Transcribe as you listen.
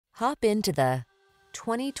Hop into the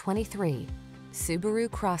 2023 Subaru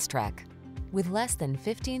Crosstrek. With less than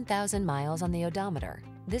 15,000 miles on the odometer,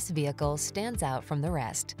 this vehicle stands out from the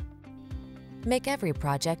rest. Make every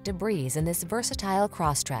project a breeze in this versatile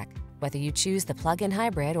Crosstrek. Whether you choose the plug-in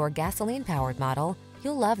hybrid or gasoline-powered model,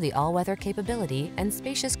 you'll love the all-weather capability and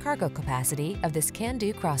spacious cargo capacity of this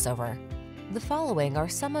can-do crossover. The following are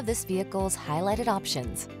some of this vehicle's highlighted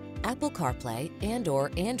options: Apple CarPlay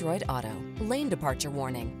and/or Android Auto, lane departure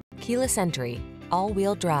warning, keyless entry,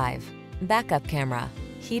 all-wheel drive, backup camera,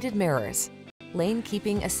 heated mirrors, lane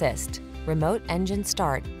keeping assist, remote engine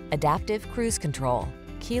start, adaptive cruise control,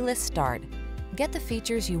 keyless start. Get the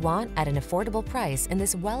features you want at an affordable price in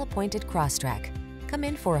this well-appointed Crosstrek. Come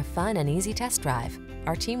in for a fun and easy test drive.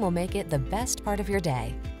 Our team will make it the best part of your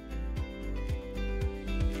day.